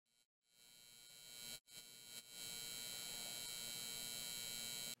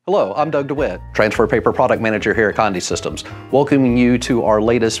Hello, I'm Doug DeWitt, Transfer Paper Product Manager here at Condé Systems, welcoming you to our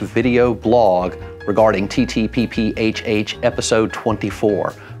latest video blog regarding TTPPHH Episode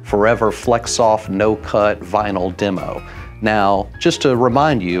 24, Forever FlexSoft No-Cut Vinyl Demo. Now, just to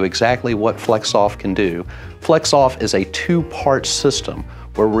remind you exactly what FlexSoft can do, FlexSoft is a two-part system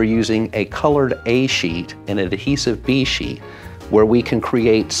where we're using a colored A sheet and an adhesive B sheet, where we can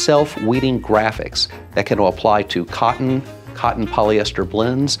create self-weeding graphics that can apply to cotton polyester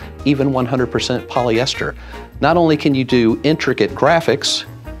blends, even 100% polyester. Not only can you do intricate graphics,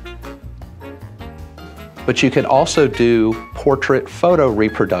 but you can also do portrait photo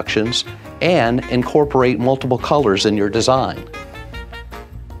reproductions and incorporate multiple colors in your design.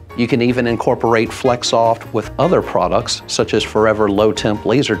 You can even incorporate FlexSoft with other products such as Forever Low Temp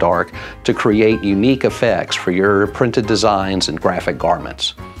Laser Dark to create unique effects for your printed designs and graphic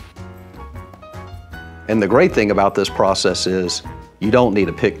garments. And the great thing about this process is you don't need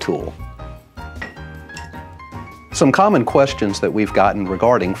a pick tool. Some common questions that we've gotten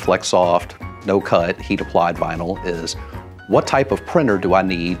regarding FlexSoft no-cut heat-applied vinyl is, what type of printer do I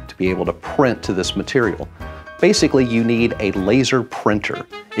need to be able to print to this material? Basically, you need a laser printer.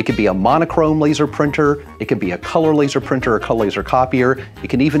 It could be a monochrome laser printer, it could be a color laser printer or color laser copier, it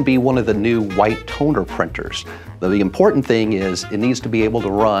can even be one of the new white toner printers. The important thing is it needs to be able to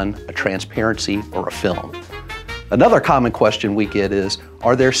run a transparency or a film. Another common question we get is,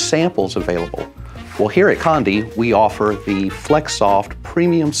 are there samples available? Well, here at Condé, we offer the FlexSoft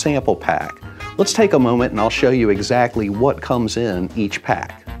Premium Sample Pack. Let's take a moment and I'll show you exactly what comes in each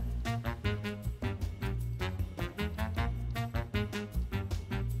pack.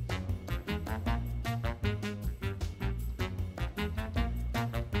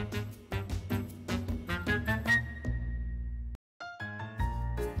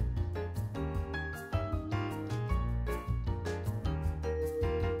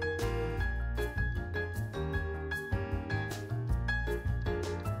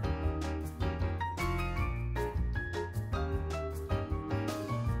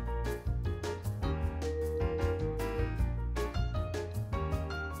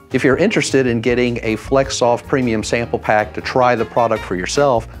 If you're interested in getting a FlexSoft Premium Sample Pack to try the product for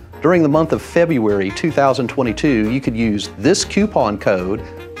yourself, during the month of February 2022, you could use this coupon code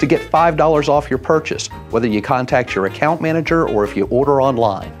to get $5 off your purchase, whether you contact your account manager or if you order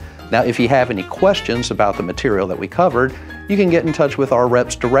online. Now, if you have any questions about the material that we covered, you can get in touch with our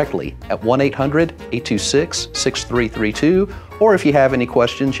reps directly at 1-800-826-6332, or if you have any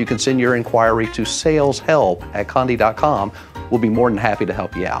questions, you can send your inquiry to saleshelp@condé.com. We'll be more than happy to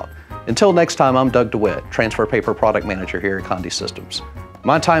help you out. Until next time, I'm Doug DeWitt, Transfer Paper Product Manager here at Condé Systems.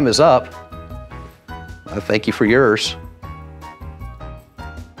 My time is up. Thank you for yours.